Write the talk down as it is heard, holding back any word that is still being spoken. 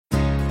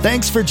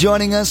Thanks for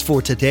joining us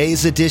for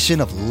today's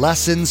edition of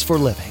Lessons for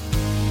Living.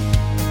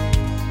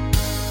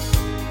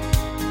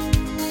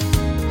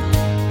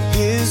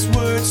 His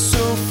word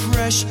so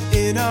fresh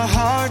in our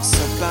hearts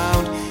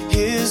abound.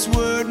 His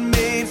word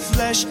made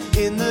flesh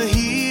in the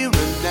here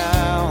and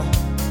now.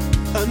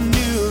 A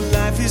new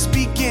life is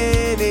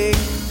beginning.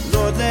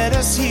 Lord, let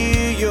us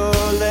hear your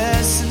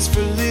lessons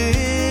for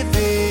living.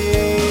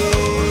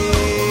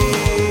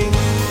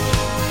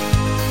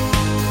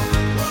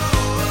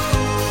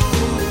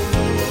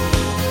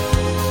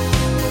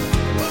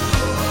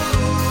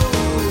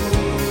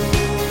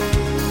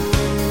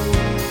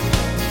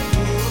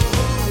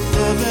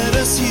 Lord, let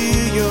us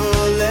hear your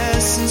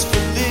lessons for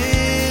living.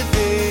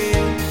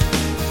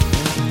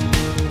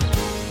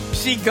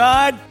 See,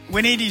 God,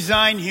 when He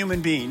designed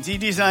human beings, He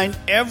designed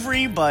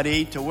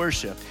everybody to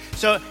worship.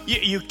 So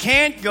you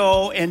can't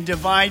go and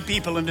divide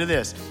people into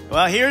this.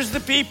 Well, here's the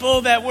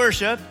people that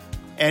worship,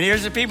 and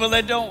here's the people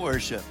that don't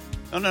worship.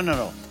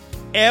 No.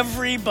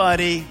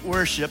 Everybody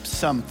worships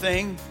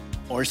something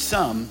or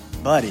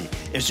somebody.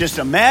 It's just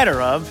a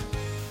matter of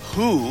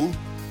who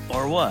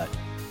or what.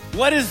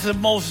 What is the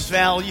most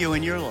value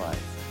in your life?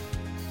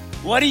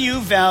 What do you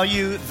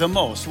value the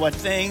most? What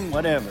thing?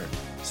 Whatever.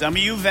 Some of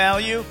you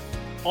value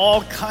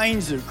all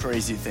kinds of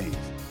crazy things.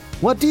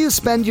 What do you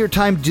spend your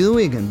time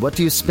doing, and what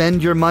do you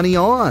spend your money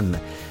on?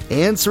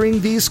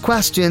 Answering these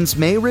questions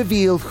may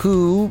reveal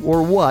who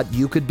or what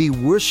you could be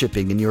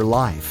worshiping in your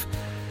life.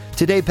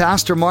 Today,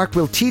 Pastor Mark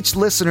will teach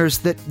listeners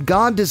that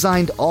God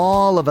designed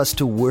all of us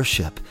to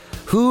worship.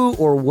 Who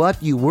or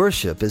what you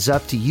worship is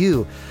up to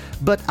you,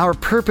 but our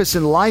purpose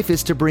in life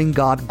is to bring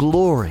God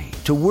glory,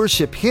 to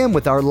worship Him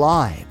with our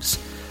lives.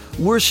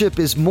 Worship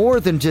is more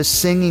than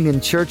just singing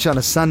in church on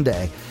a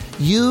Sunday.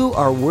 You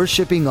are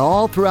worshiping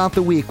all throughout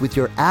the week with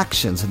your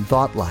actions and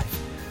thought life.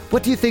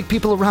 What do you think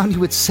people around you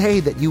would say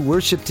that you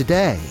worship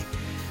today?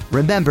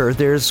 Remember,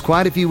 there's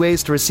quite a few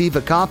ways to receive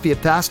a copy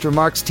of Pastor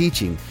Mark's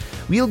teaching.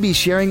 We'll be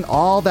sharing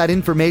all that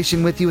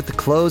information with you at the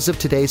close of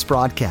today's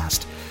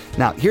broadcast.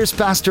 Now, here's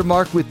Pastor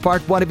Mark with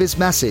part 1 of his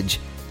message,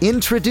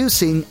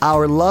 Introducing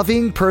Our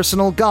Loving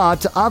Personal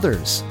God to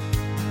Others.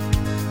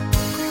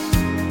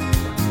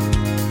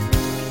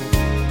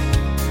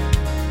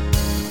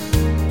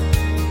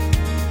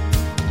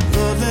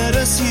 Let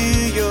us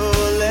hear your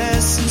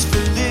lessons for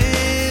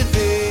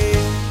living.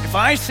 If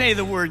I say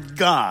the word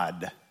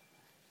God,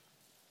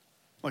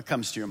 what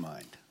comes to your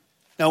mind?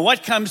 Now,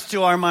 what comes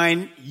to our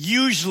mind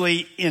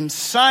usually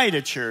inside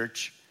a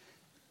church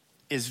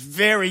is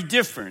very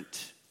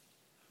different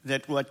than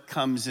what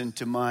comes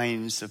into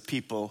minds of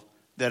people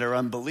that are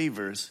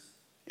unbelievers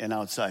and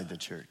outside the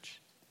church.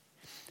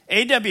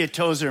 A.W.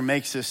 Tozer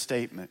makes this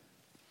statement.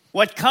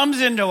 What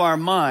comes into our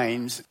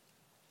minds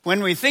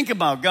when we think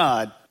about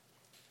God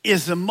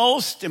is the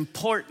most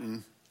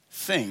important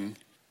thing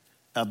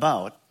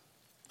about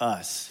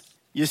us.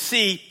 You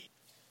see,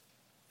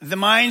 the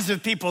minds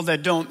of people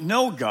that don't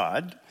know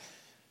God,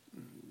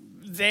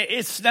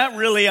 it's not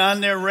really on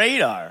their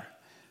radar.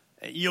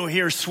 You'll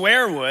hear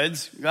swear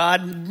words,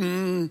 God,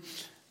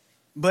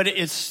 but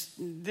it's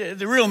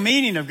the real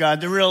meaning of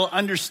God, the real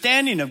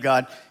understanding of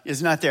God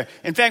is not there.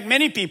 In fact,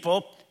 many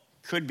people,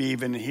 could be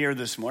even here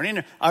this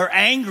morning, are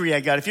angry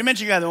at God. If you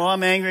mention God, well,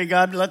 I'm angry at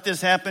God, let this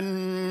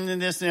happen,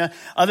 and this and that.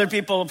 Other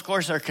people, of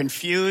course, are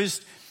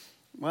confused.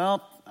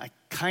 Well, I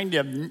kind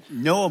of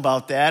know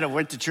about that. I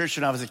went to church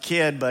when I was a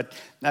kid, but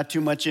not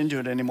too much into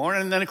it anymore.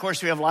 And then, of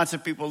course, we have lots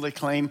of people that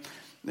claim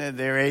that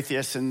they're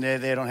atheists and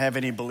they don't have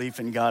any belief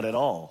in God at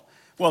all.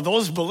 Well,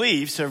 those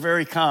beliefs are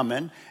very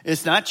common.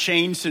 It's not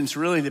changed since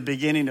really the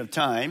beginning of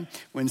time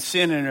when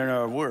sin entered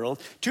our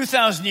world.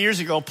 2,000 years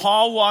ago,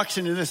 Paul walks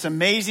into this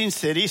amazing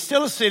city,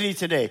 still a city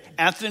today,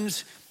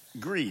 Athens,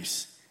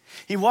 Greece.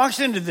 He walks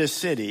into this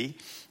city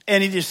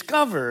and he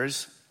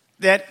discovers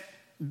that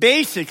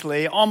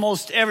basically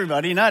almost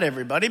everybody, not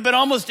everybody, but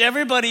almost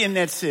everybody in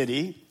that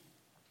city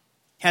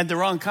had the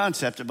wrong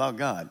concept about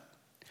God.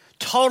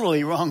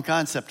 Totally wrong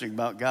concept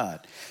about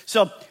God.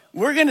 So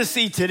we're going to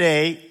see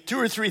today 2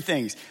 or 3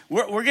 things.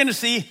 We're going to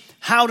see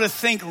how to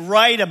think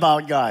right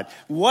about God.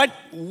 What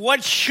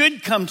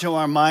should come to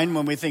our mind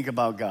when we think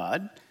about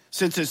God,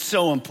 since it's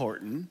so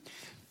important.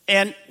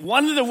 And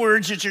one of the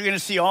words that you're going to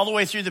see all the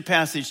way through the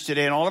passage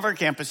today in all of our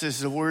campuses is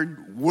the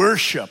word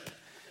worship.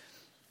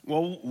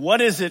 Well, what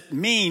does it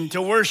mean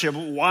to worship?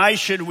 Why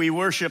should we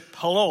worship,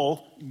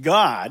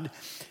 God?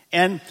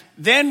 And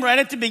then right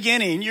at the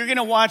beginning, you're going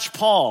to watch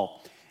Paul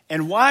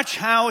and watch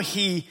how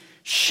he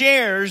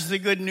shares the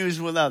good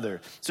news with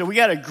others. So we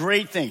got a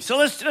great thing. So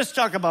let's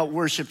talk about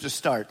worship to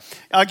start.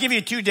 I'll give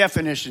you 2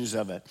 definitions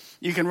of it.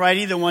 You can write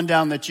either one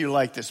down that you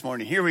like this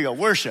morning. Here we go.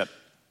 Worship.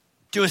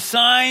 To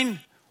assign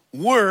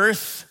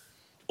worth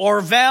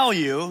or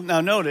value,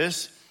 now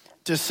notice,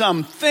 to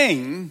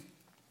something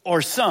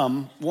or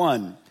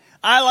someone.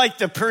 I like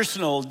the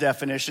personal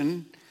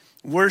definition,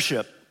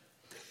 worship.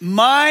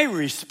 My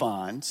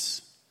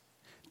response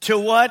to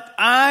what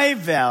I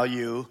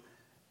value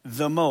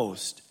the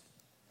most.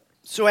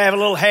 So I have a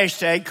little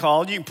hashtag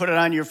called, you can put it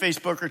on your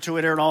Facebook or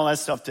Twitter and all that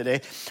stuff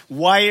today,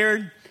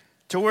 Wired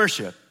to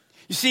Worship.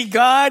 You see,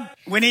 God,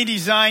 when he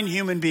designed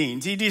human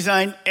beings, he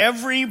designed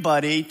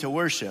everybody to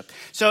worship.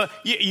 So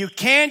you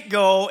can't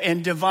go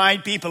and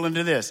divide people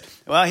into this.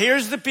 Well,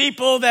 here's the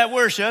people that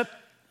worship,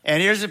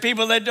 and here's the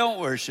people that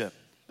don't worship.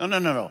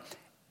 No.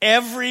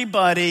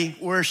 Everybody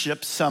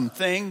worships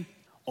something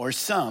or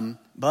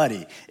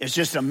somebody. It's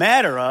just a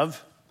matter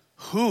of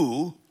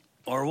who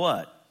or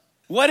what.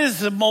 What is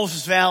the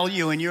most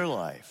value in your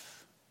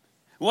life?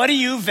 What do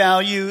you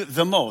value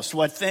the most?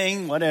 What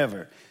thing?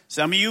 Whatever.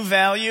 Some of you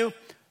value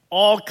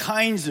all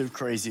kinds of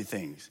crazy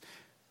things.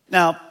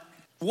 Now,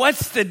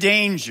 what's the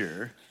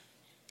danger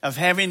of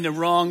having the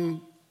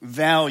wrong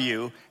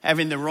value,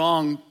 having the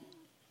wrong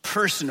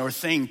person or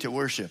thing to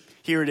worship?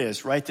 Here it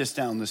is. Write this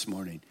down this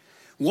morning.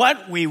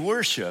 What we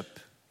worship,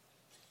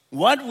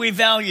 what we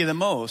value the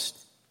most,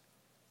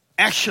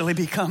 actually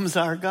becomes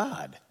our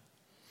God.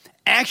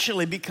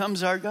 Actually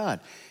becomes our God.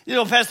 You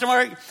know, Pastor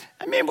Mark,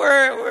 I mean,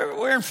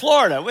 we're in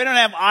Florida. We don't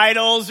have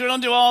idols. We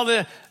don't do all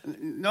the...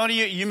 No,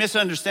 you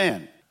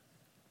misunderstand.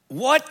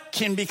 What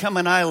can become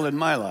an idol in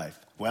my life?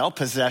 Well,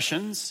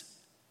 possessions,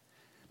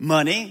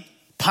 money,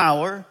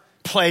 power,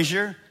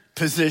 pleasure,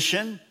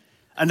 position,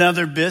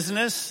 another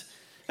business,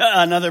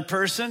 another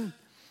person.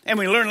 And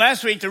we learned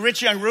last week the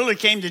rich young ruler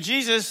came to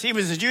Jesus. He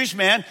was a Jewish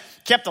man,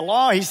 kept the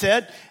law, he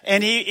said,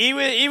 and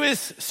he was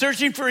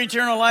searching for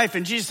eternal life.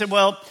 And Jesus said,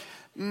 well,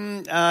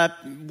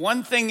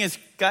 one thing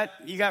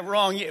you got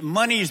wrong.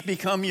 Money's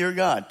become your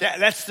God.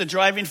 That's the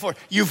driving force.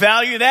 You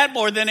value that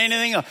more than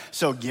anything else.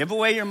 So give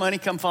away your money,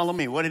 come follow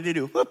me. What did he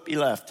do? Whoop, he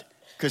left.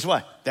 Because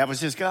what? That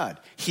was his God.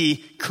 He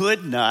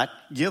could not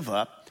give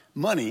up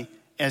money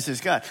as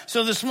his God.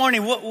 So this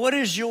morning, what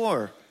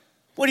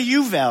do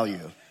you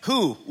value?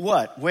 Who,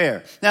 what,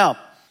 where? Now,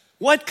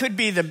 what could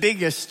be the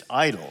biggest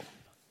idol?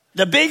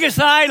 The biggest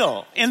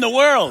idol in the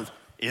world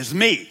is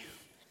me.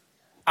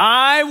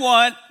 I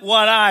want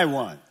what I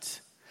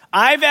want.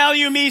 I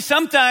value me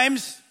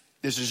sometimes,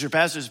 this is your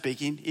pastor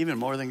speaking, even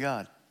more than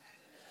God.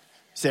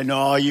 Say,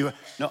 no,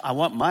 I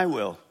want my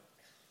will.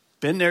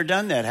 Been there,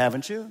 done that,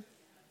 haven't you?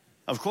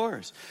 Of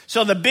course.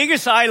 So the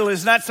biggest idol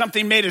is not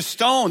something made of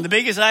stone. The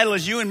biggest idol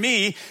is you and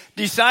me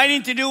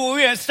deciding to do what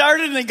we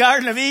started in the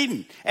Garden of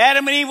Eden.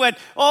 Adam and Eve went,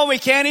 oh, we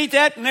can't eat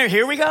that, and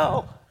here we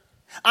go.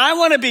 I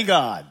want to be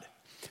God.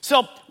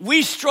 So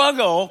we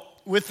struggle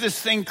with this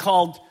thing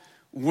called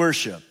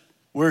worship.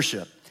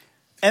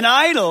 An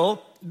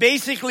idol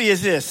basically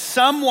is this,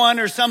 someone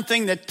or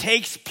something that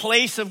takes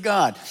place of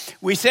God.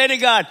 We say to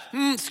God,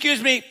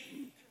 excuse me,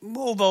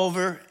 move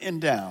over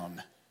and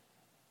down.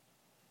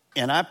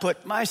 And I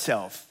put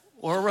myself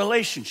or a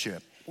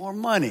relationship or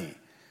money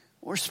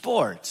or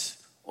sports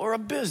or a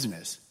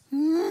business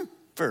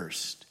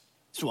first.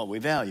 It's what we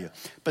value.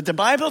 But the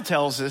Bible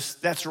tells us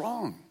that's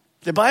wrong.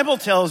 The Bible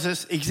tells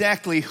us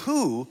exactly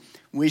who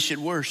we should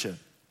worship.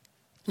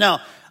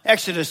 Now,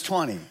 Exodus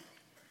 20.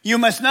 You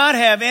must not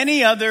have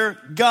any other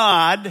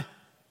God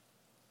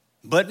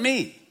but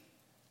me.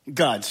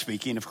 God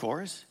speaking, of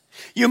course.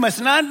 You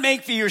must not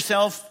make for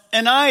yourself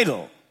an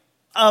idol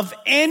of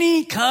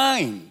any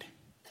kind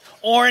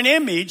or an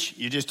image,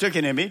 you just took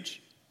an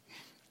image,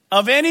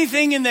 of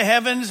anything in the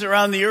heavens or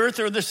on the earth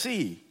or the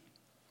sea.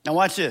 Now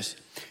watch this.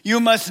 You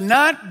must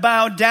not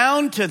bow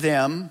down to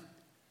them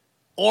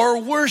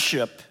or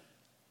worship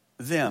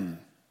them.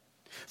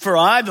 For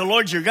I, the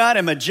Lord your God,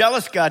 am a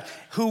jealous God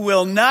who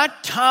will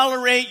not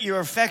tolerate your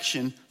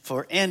affection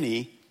for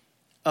any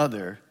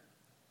other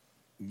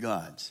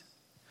gods.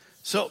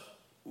 So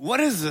what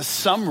is the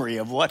summary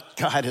of what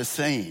God is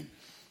saying?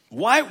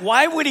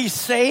 Why would he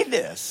say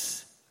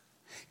this?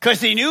 Because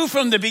he knew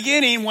from the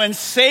beginning when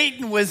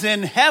Satan was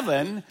in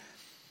heaven,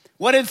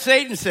 what did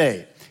Satan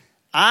say?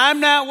 I'm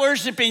not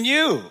worshiping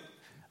you.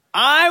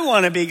 I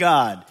want to be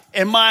God.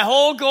 And my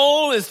whole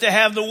goal is to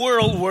have the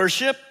world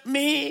worship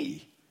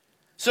me.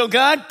 So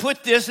God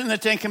put this in the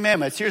Ten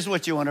Commandments. Here's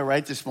what you want to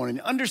write this morning.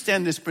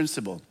 Understand this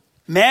principle.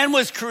 Man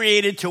was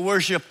created to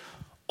worship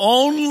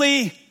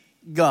only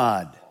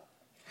God.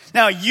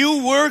 Now,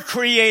 you were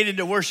created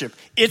to worship.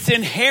 It's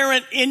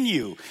inherent in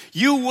you.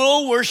 You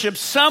will worship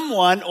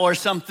someone or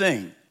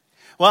something.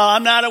 Well,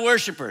 I'm not a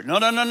worshiper.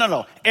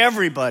 No.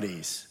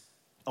 Everybody's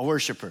a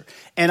worshiper.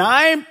 And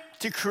I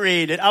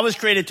was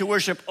created to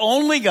worship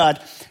only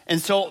God.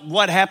 And so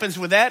what happens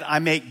with that? I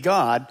make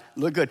God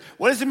look good.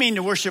 What does it mean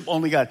to worship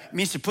only God? It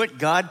means to put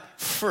God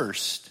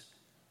first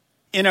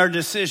in our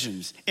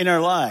decisions, in our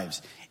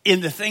lives,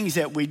 in the things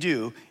that we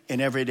do in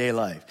everyday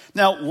life.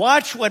 Now,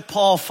 watch what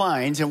Paul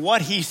finds and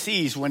what he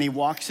sees when he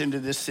walks into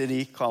this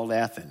city called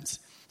Athens.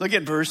 Look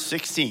at verse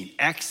 16,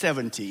 Acts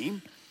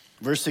 17,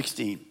 verse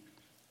 16.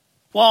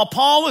 While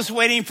Paul was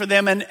waiting for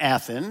them in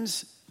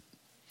Athens,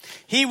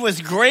 he was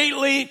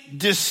greatly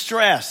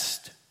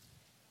distressed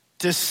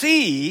to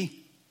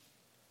see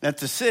that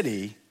the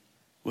city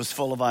was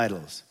full of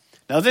idols.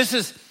 Now,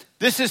 these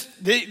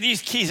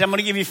keys. I'm going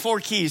to give you 4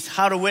 keys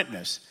how to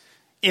witness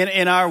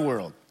in our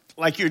world,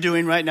 like you're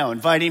doing right now,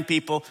 inviting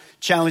people,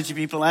 challenging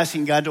people,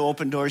 asking God to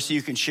open doors so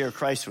you can share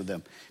Christ with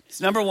them. It's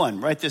number 1.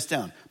 Write this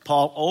down.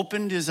 Paul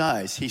opened his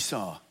eyes. He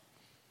saw.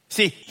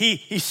 See,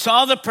 he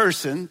saw the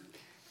person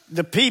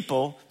the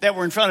people that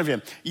were in front of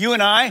him. You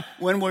and I,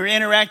 when we're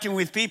interacting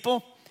with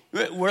people,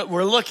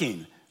 we're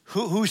looking.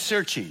 Who's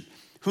searching?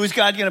 Who's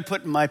God going to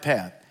put in my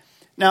path?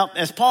 Now,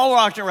 as Paul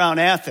walked around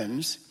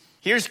Athens,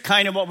 here's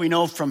kind of what we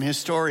know from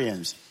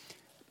historians.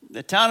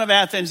 The town of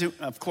Athens,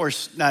 of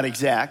course, not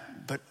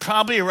exact, but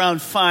probably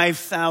around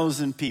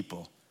 5,000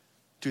 people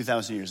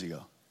 2,000 years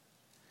ago.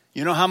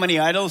 You know how many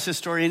idols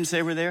historians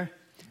say were there?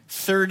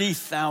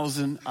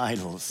 30,000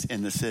 idols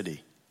in the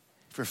city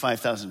for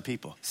 5,000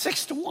 people.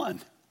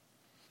 6-1.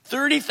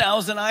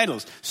 30,000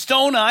 idols.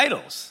 Stone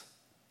idols.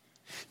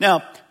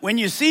 Now, when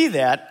you see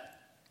that,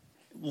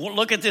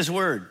 look at this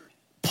word.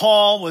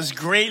 Paul was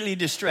greatly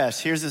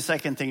distressed. Here's the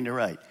second thing to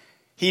write.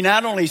 He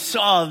not only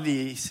saw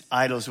these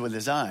idols with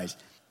his eyes,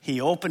 he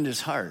opened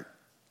his heart.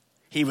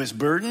 He was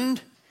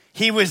burdened.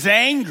 He was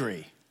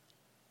angry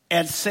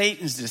at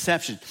Satan's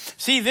deception.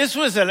 See, this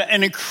was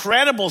an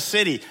incredible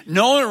city,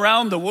 known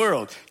around the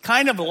world.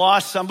 Kind of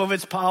lost some of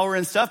its power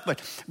and stuff,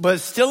 but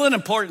still an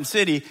important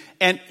city.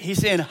 And he's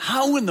saying,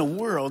 how in the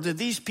world did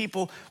these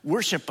people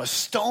worship a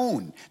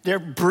stone? They're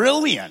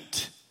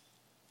brilliant.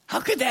 How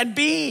could that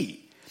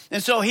be?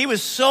 And so he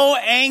was so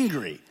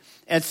angry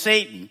at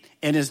Satan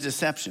and his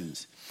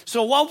deceptions.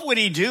 So what would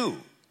he do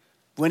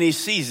when he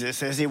sees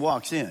this as he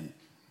walks in?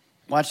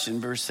 Watch in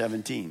verse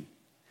 17.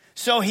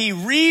 So he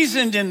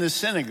reasoned in the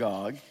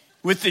synagogue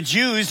with the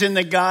Jews and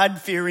the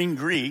God-fearing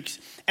Greeks,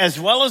 as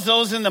well as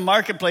those in the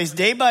marketplace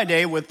day by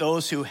day with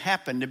those who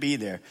happened to be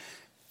there.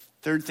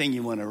 Third thing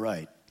you want to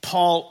write.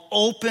 Paul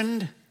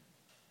opened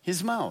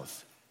his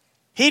mouth.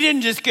 He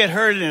didn't just get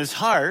hurt in his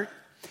heart.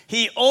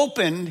 He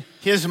opened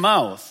his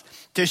mouth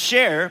to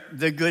share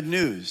the good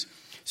news.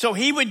 So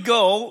he would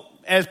go,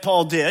 as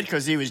Paul did,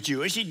 because he was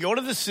Jewish, he'd go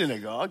to the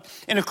synagogue.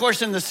 And of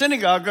course, in the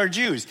synagogue are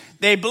Jews.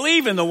 They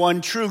believe in the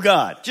one true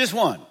God, just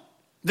one.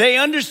 They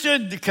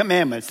understood the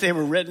commandments. They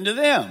were written to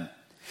them.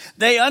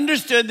 They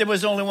understood there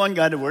was only one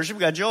God to worship,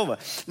 God Jehovah.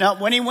 Now,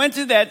 when he went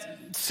to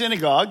that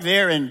synagogue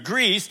there in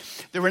Greece,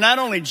 there were not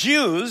only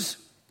Jews,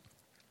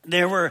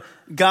 there were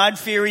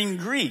God-fearing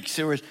Greeks.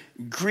 There were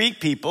Greek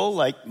people,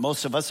 like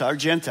most of us are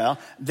Gentile,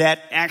 that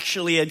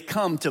actually had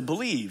come to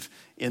believe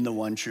in the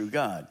one true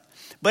God.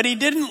 But he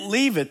didn't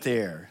leave it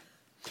there.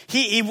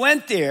 He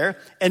went there,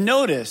 and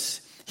notice,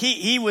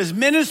 he was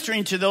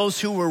ministering to those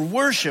who were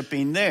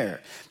worshiping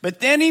there. But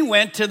then he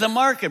went to the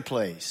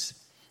marketplace.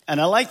 And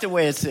I like the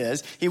way it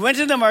says, he went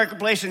to the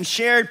marketplace and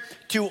shared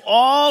to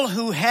all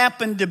who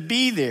happened to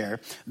be there,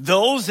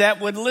 those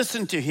that would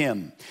listen to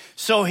him.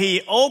 So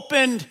he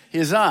opened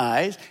his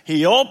eyes,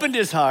 he opened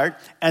his heart,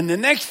 and the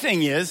next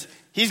thing is,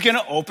 he's going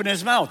to open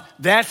his mouth.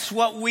 That's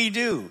what we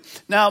do.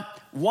 Now,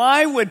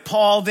 why would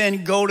Paul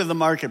then go to the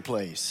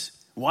marketplace?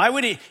 Why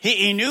would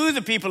he knew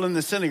the people in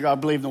the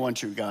synagogue believed in the one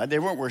true God. They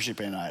weren't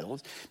worshiping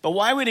idols. But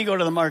why would he go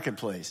to the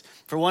marketplace?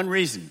 For one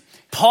reason.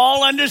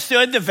 Paul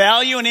understood the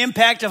value and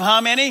impact of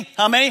how many?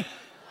 How many?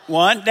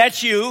 One.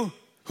 That's you.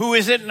 Who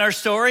is it in our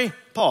story?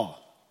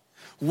 Paul.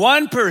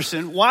 One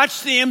person.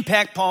 Watch the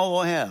impact Paul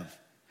will have.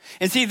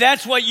 And see,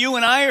 that's what you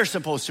and I are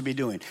supposed to be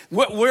doing.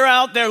 We're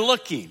out there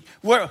looking.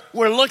 We're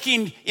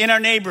looking in our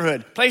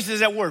neighborhood,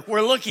 places at work.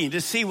 We're looking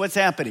to see what's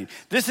happening.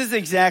 This is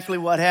exactly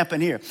what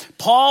happened here.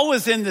 Paul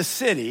was in the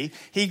city.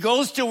 He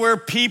goes to where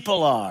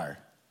people are,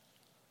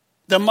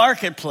 the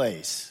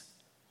marketplace.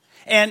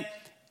 And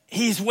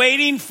he's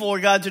waiting for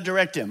God to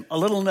direct him. A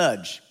little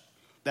nudge.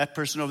 That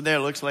person over there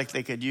looks like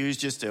they could use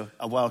just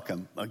a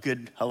welcome, a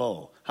good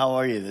hello. How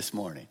are you this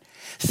morning?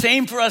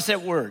 Same for us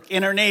at work,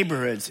 in our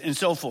neighborhoods, and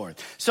so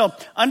forth. So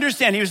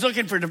understand, he was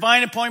looking for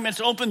divine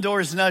appointments, open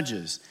doors,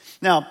 nudges.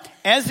 Now,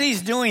 as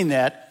he's doing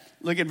that,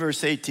 look at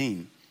verse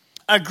 18.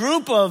 A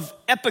group of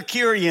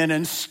Epicurean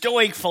and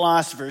Stoic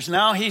philosophers,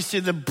 now he's to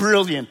the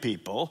brilliant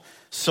people,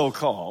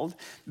 so-called,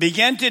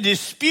 began to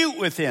dispute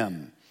with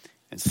him.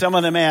 And some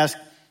of them asked,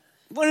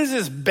 what is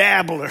this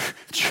babbler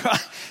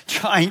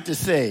trying to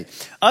say?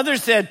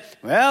 Others said,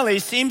 well, he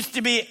seems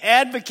to be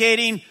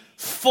advocating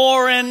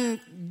foreign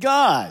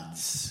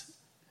gods.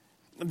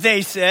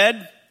 They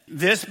said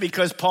this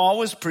because Paul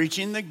was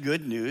preaching the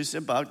good news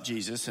about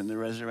Jesus and the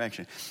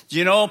resurrection. Do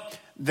you know,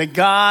 the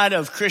God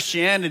of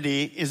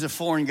Christianity is a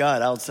foreign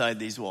God outside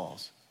these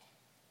walls.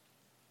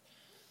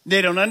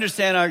 They don't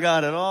understand our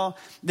God at all.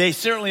 They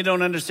certainly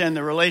don't understand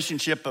the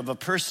relationship of a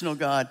personal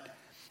God.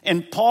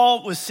 And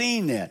Paul was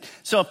seeing that.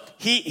 So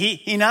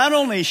he not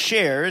only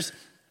shares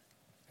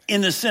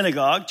in the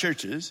synagogue,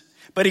 churches,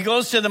 but he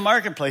goes to the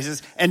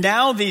marketplaces, and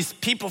now these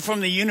people from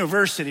the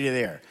university are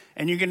there.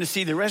 And you're going to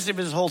see the rest of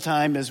his whole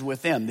time is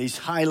with them, these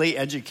highly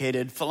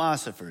educated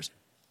philosophers.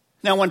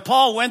 Now, when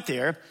Paul went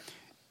there,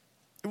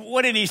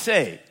 what did he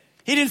say?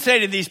 He didn't say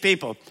to these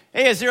people,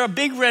 hey, is there a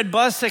big red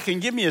bus that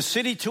can give me a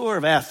city tour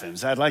of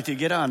Athens? I'd like to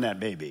get on that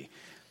baby.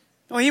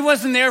 No, he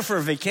wasn't there for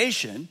a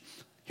vacation.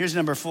 Here's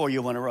number 4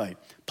 you want to write.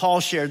 Paul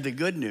shared the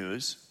good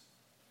news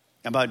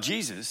about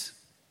Jesus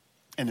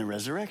and the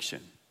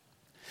resurrection.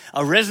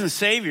 A risen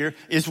Savior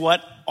is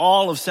what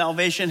all of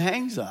salvation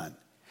hangs on.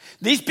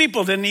 These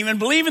people didn't even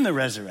believe in the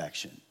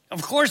resurrection.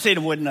 Of course they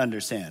wouldn't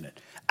understand it.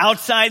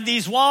 Outside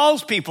these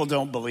walls, people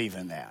don't believe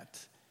in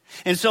that.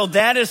 And so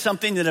that is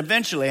something that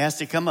eventually has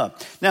to come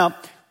up. Now,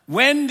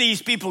 when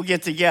these people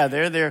get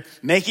together, they're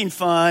making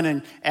fun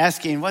and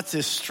asking, what's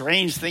this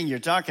strange thing you're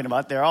talking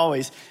about? They're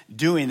always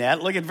doing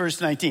that. Look at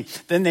verse 19.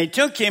 Then they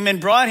took him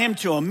and brought him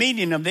to a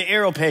meeting of the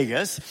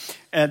Areopagus.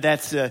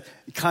 That's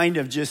kind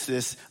of just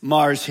this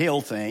Mars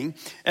Hill thing,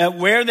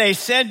 where they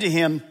said to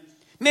him,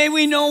 may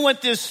we know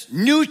what this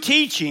new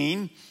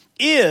teaching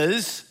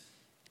is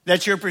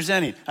that you're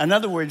presenting? In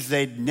other words,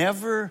 they'd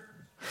never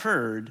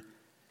heard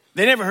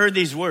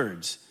these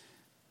words.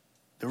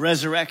 The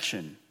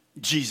resurrection,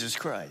 Jesus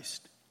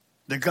Christ,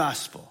 the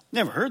gospel.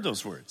 Never heard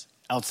those words.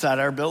 Outside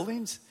our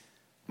buildings,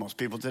 most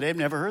people today have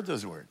never heard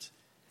those words.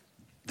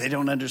 They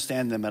don't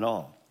understand them at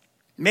all.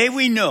 May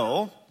we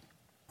know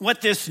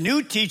what this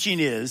new teaching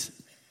is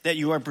that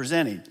you are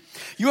presenting.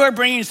 You are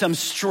bringing some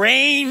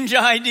strange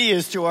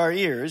ideas to our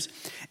ears,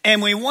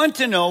 and we want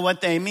to know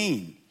what they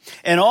mean.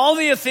 And all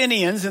the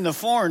Athenians and the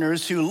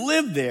foreigners who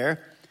lived there,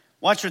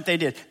 watch what they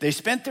did. They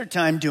spent their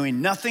time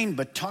doing nothing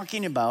but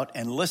talking about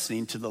and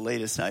listening to the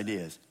latest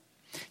ideas.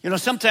 You know,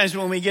 sometimes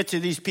when we get to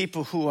these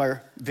people who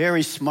are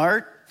very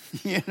smart,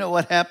 you know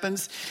what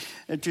happens?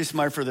 They're too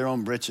smart for their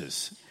own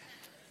britches.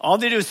 All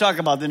they do is talk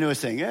about the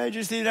newest thing. I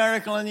just see an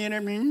article on the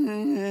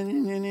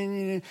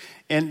internet.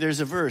 And there's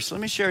a verse. Let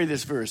me share you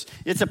this verse.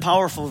 It's a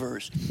powerful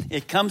verse.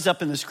 It comes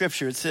up in the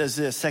scripture. It says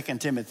this, 2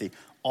 Timothy,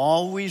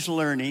 always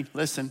learning,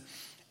 listen,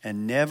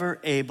 and never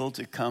able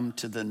to come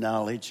to the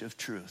knowledge of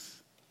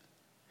truth.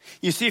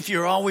 You see, if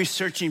you're always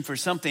searching for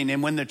something,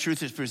 and when the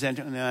truth is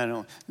presented, no, I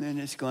don't, then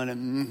it's going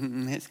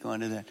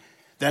to that.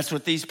 That's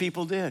what these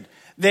people did.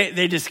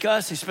 They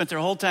discussed, they spent their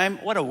whole time,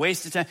 what a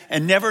waste of time,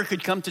 and never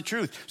could come to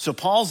truth. So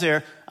Paul's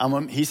there,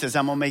 he says,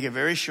 I'm going to make it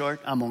very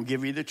short, I'm going to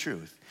give you the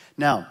truth.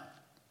 Now,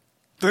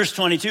 verse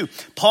 22,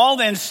 Paul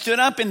then stood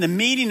up in the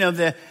meeting of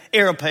the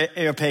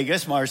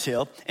Areopagus, Mars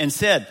Hill, and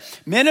said,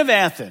 Men of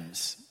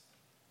Athens,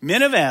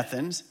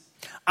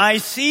 I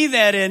see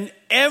that in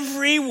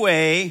every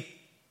way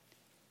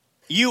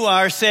you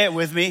are, say it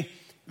with me,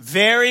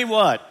 very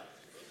what?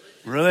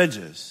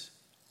 Religious.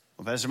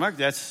 Well, Pastor Mark,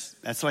 that's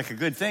like a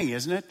good thing,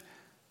 isn't it?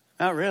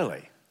 Not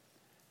really.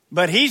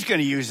 But he's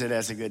going to use it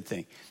as a good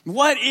thing.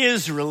 What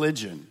is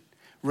religion?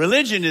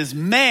 Religion is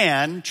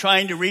man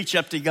trying to reach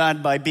up to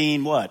God by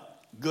being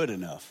what? Good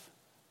enough.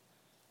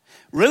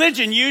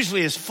 Religion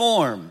usually is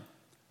form,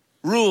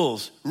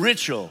 rules,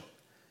 ritual.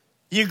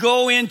 You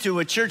go into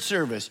a church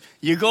service,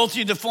 you go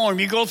through the form,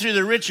 you go through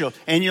the ritual,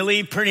 and you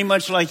leave pretty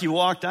much like you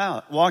walked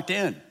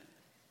in.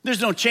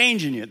 There's no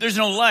change in you. There's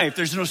no life.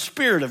 There's no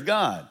Spirit of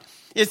God.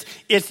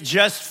 It's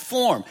just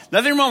form.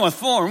 Nothing wrong with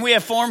form. We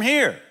have form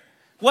here.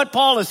 What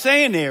Paul is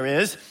saying there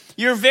is,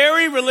 you're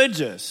very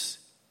religious.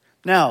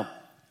 Now,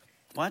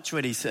 watch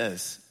what he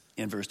says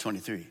in verse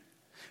 23.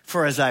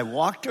 For as I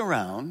walked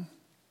around,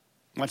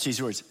 watch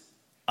these words,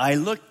 I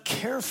looked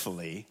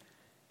carefully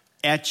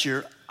at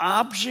your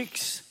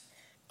objects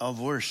of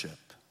worship.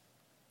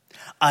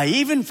 I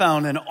even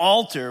found an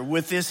altar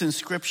with this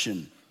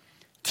inscription,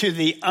 to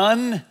the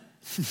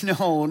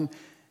unknown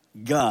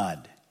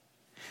God.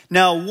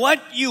 Now, what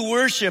you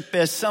worship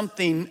as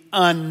something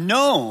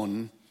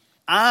unknown,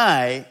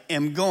 I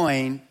am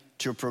going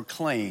to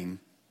proclaim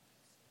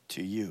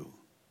to you.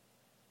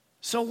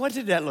 So what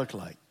did that look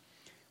like?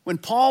 When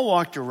Paul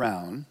walked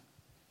around,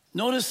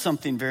 notice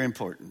something very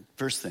important.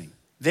 First thing,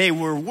 they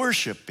were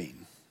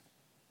worshiping.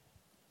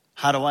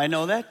 How do I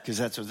know that? Because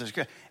that's what this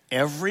is.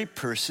 Every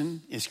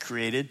person is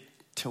created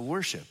to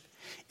worship.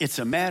 It's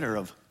a matter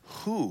of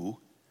who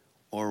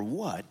or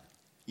what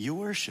you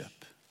worship.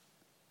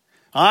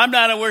 I'm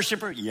not a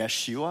worshiper.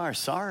 Yes, you are.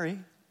 Sorry.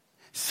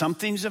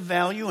 Something's of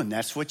value, and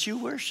that's what you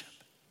worship.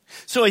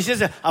 So he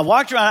says, I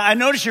walked around. I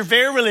noticed you're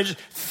very religious.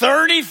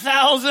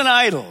 30,000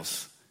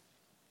 idols.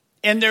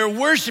 And they're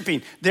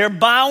worshiping. They're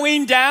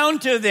bowing down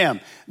to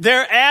them.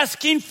 They're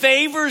asking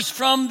favors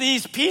from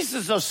these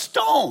pieces of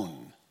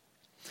stone.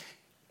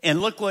 And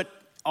look what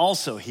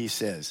also he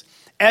says.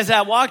 As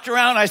I walked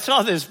around, I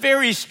saw this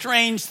very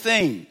strange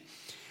thing.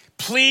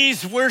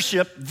 Please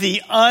worship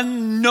the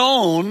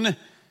unknown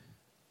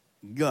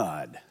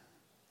God.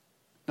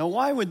 Now,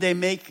 why would they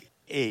make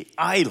an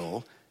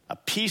idol, a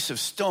piece of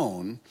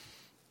stone,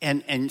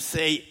 and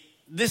say,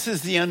 this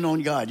is the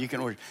unknown God you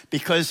can worship?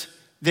 Because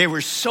they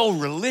were so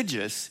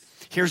religious.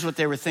 Here's what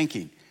they were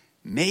thinking.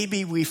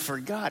 Maybe we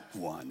forgot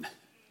one.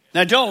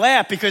 Now, don't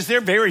laugh, because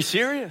they're very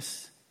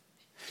serious.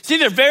 See,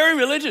 they're very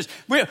religious.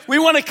 We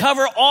want to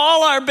cover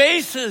all our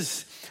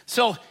bases.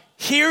 So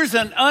here's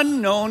an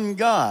unknown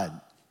God.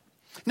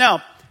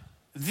 Now,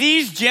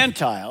 these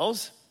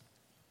Gentiles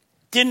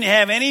didn't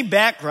have any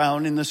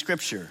background in the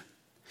scripture.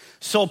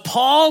 So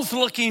Paul's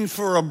looking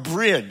for a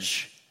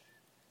bridge,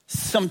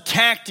 some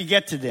tack to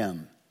get to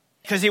them,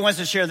 because he wants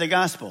to share the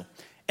gospel.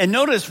 And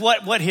notice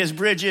what his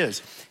bridge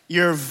is.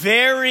 You're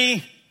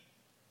very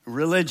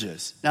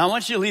religious. Now, I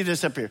want you to leave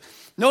this up here.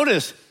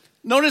 Notice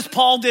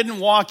Paul didn't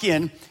walk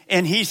in,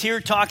 and he's here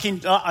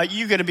talking.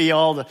 You got to be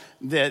all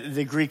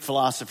the Greek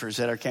philosophers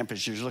at our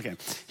campus you're looking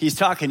at. He's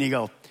talking,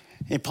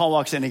 and Paul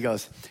walks in, and he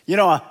goes,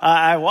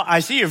 I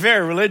see you're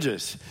very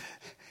religious.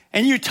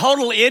 And you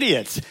total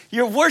idiots,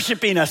 you're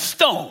worshiping a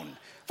stone.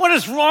 What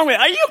is wrong with it?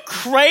 Are you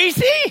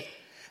crazy?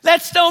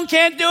 That stone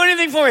can't do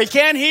anything for you.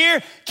 Can't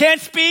hear,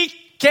 can't speak,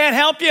 can't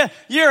help you.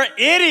 You're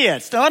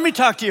idiots. Now let me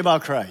talk to you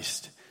about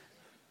Christ.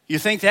 You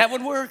think that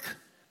would work?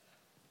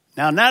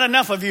 Now, not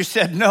enough of you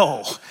said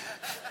no.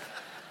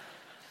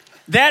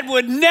 That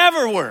would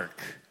never work.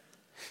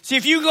 See,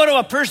 if you go to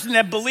a person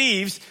that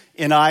believes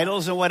in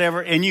idols or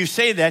whatever, and you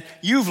say that,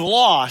 you've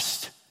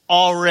lost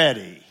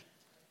already.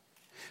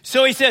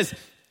 So he says,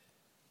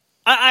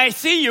 I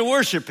see you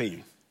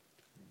worshiping.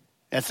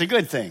 That's a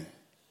good thing.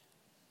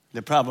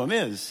 The problem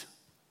is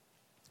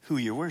who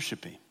you're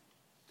worshiping.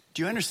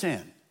 Do you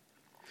understand?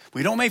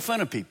 We don't make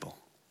fun of people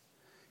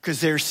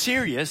because they're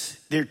serious.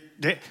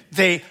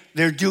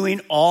 They're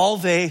doing all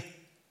they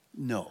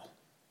know.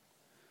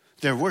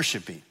 They're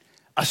worshiping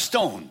a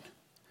stone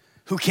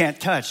who can't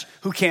touch,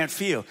 who can't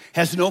feel,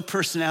 has no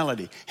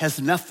personality,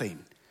 has nothing,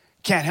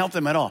 can't help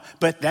them at all.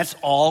 But that's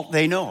all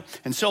they know.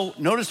 And so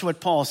notice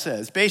what Paul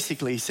says.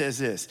 Basically, he says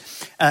this.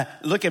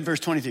 Look at verse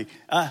 23.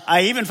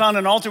 I even found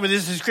an altar with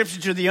this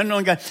inscription to the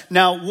unknown God.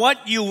 Now,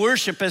 what you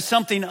worship as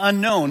something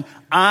unknown,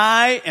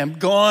 I am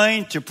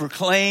going to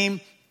proclaim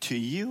to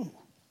you.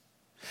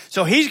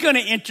 So he's going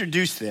to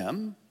introduce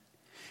them,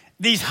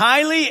 these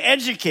highly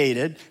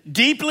educated,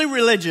 deeply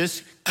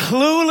religious,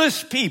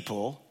 clueless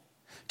people,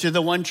 to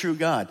the one true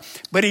God.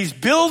 But he's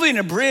building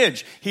a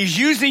bridge. He's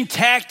using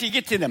tact to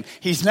get to them.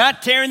 He's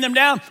not tearing them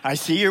down. I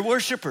see your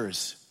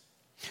worshipers.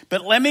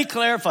 But let me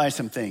clarify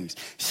some things.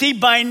 See,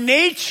 by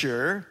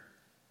nature,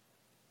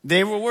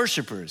 they were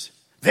worshipers.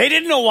 They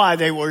didn't know why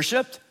they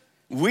worshiped.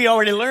 We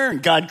already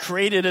learned God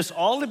created us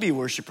all to be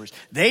worshipers.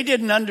 They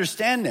didn't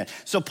understand that.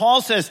 So Paul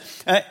says,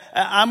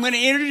 I'm going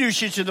to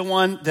introduce you to the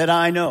one that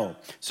I know.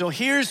 So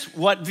here's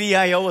what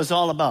VIO is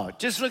all about.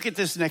 Just look at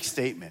this next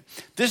statement.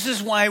 This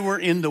is why we're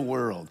in the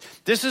world.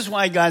 This is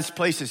why God's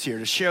placed us here,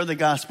 to share the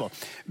gospel.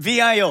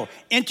 VIO,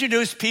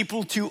 introduce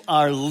people to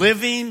our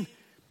living,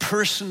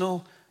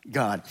 personal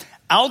God.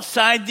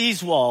 Outside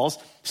these walls,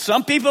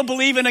 some people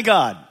believe in a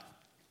God.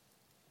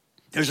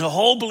 There's a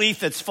whole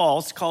belief that's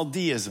false called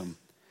deism,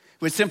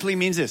 which simply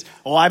means this.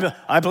 Oh,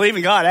 I believe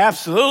in God.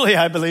 Absolutely,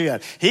 I believe in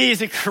God. He's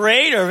the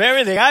creator of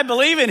everything. I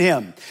believe in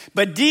him.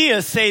 But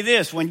deists say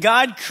this. When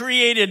God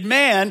created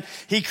man,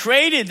 he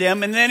created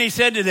them, and then he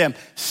said to them,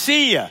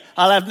 see ya.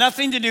 I'll have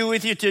nothing to do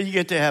with you till you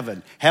get to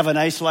heaven. Have a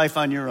nice life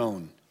on your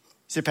own. You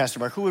say, Pastor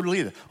Mark, who would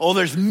believe that? Oh,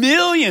 there's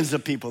millions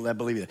of people that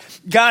believe that.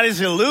 God is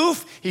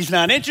aloof. He's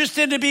not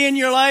interested to be in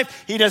your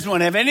life. He doesn't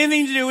want to have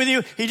anything to do with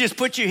you. He just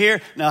put you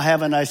here. Now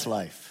have a nice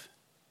life.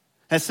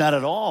 That's not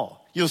at all.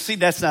 You'll see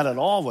that's not at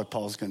all what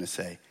Paul's going to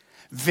say.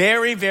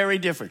 Very, very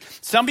different.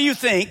 Some of you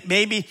think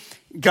maybe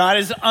God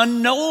is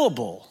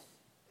unknowable.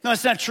 No,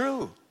 it's not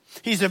true.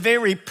 He's a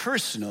very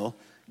personal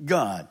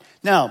God.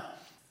 Now,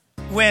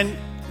 when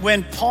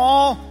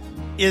Paul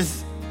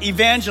is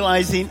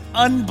evangelizing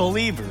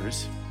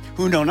unbelievers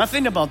who know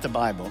nothing about the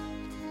Bible,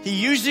 he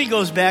usually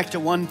goes back to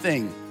one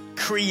thing,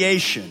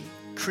 creation.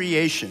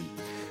 Creation.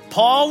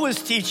 Paul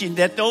was teaching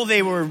that though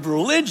they were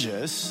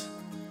religious,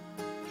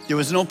 there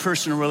was no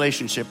personal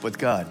relationship with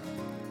God.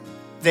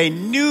 They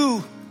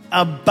knew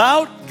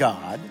about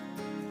God,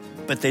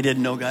 but they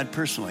didn't know God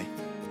personally.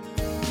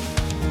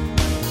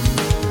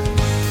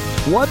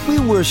 What we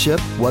worship,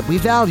 what we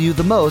value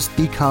the most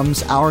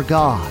becomes our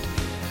God.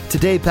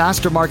 Today,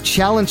 Pastor Mark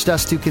challenged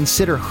us to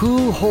consider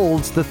who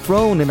holds the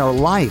throne in our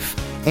life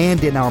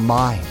and in our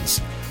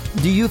minds.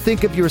 Do you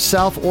think of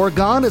yourself or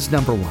God as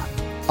number one?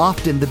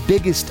 Often the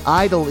biggest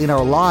idol in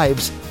our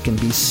lives can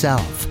be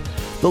self.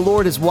 The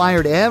Lord has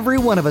wired every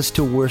one of us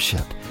to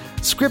worship.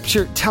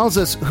 Scripture tells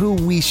us who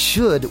we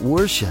should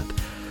worship.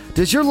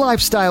 Does your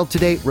lifestyle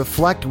today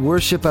reflect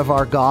worship of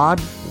our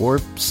God or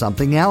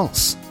something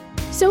else?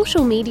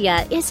 Social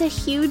media is a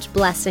huge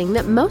blessing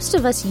that most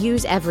of us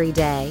use every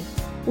day.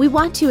 We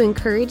want to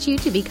encourage you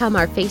to become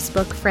our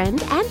Facebook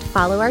friend and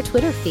follow our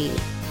Twitter feed.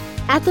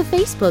 At the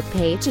Facebook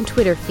page and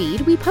Twitter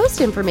feed, we post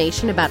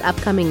information about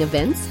upcoming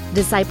events,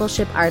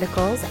 discipleship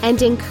articles,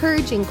 and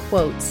encouraging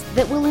quotes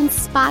that will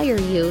inspire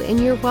you in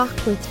your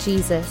walk with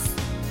Jesus.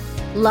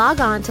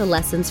 Log on to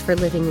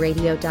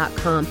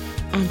lessonsforlivingradio.com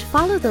and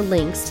follow the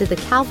links to the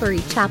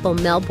Calvary Chapel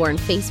Melbourne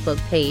Facebook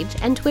page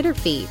and Twitter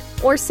feed,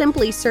 or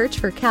simply search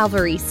for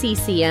Calvary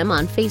CCM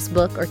on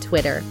Facebook or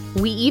Twitter.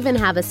 We even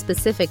have a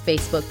specific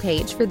Facebook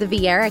page for the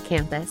Viera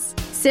campus.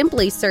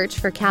 Simply search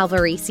for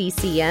Calvary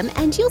CCM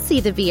and you'll see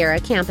the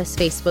Viera campus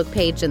Facebook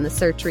page in the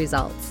search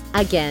results.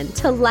 Again,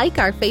 to like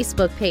our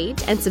Facebook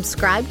page and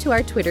subscribe to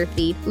our Twitter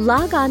feed,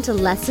 log on to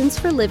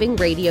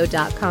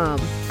lessonsforlivingradio.com.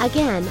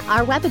 Again,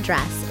 our web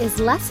address is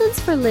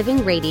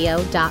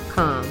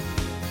lessonsforlivingradio.com.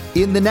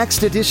 In the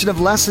next edition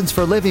of Lessons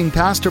for Living,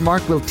 Pastor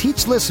Mark will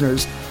teach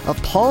listeners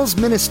of Paul's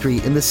ministry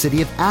in the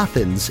city of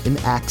Athens in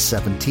Acts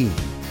 17.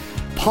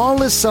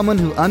 Paul is someone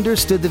who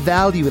understood the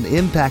value and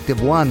impact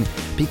of one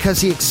because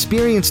he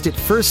experienced it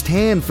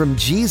firsthand from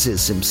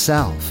Jesus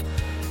himself.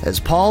 As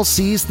Paul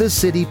sees the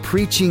city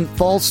preaching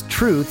false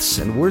truths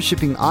and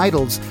worshiping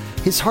idols,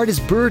 his heart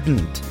is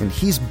burdened and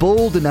he's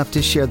bold enough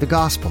to share the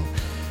gospel.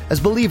 As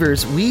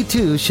believers, we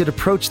too should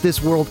approach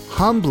this world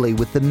humbly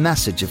with the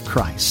message of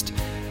Christ.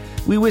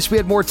 We wish we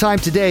had more time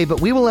today, but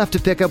we will have to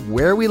pick up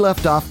where we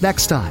left off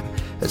next time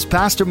as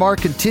Pastor Mark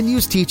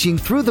continues teaching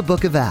through the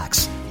book of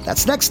Acts.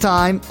 That's next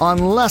time on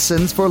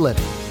Lessons for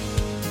Living.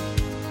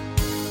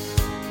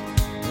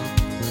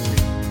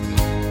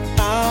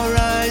 Our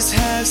eyes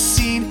have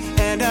seen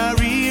and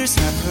our ears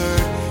have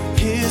heard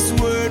His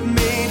word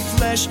made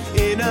flesh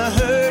in a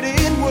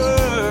hurting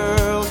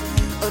world.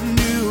 A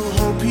new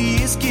hope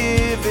He is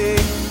giving.